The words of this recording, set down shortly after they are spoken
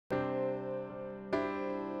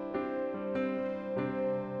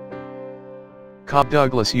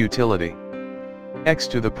Cobb-Douglas utility. X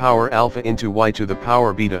to the power alpha into y to the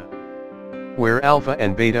power beta, where alpha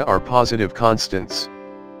and beta are positive constants.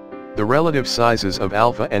 The relative sizes of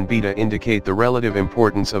alpha and beta indicate the relative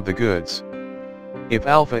importance of the goods. If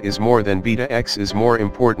alpha is more than beta, X is more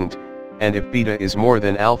important, and if beta is more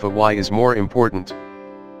than alpha, Y is more important.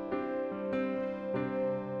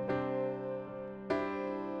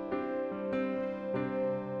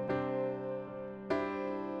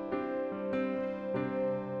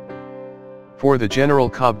 For the general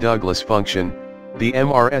Cobb-Douglas function, the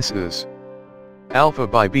MRS is alpha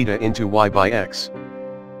by beta into y by x.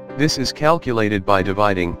 This is calculated by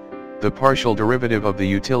dividing the partial derivative of the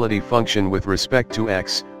utility function with respect to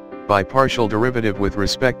x by partial derivative with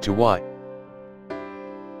respect to y.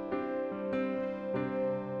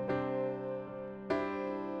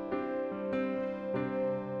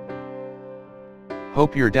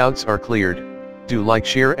 Hope your doubts are cleared. Do like,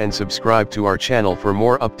 share and subscribe to our channel for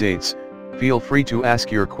more updates. Feel free to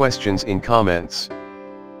ask your questions in comments.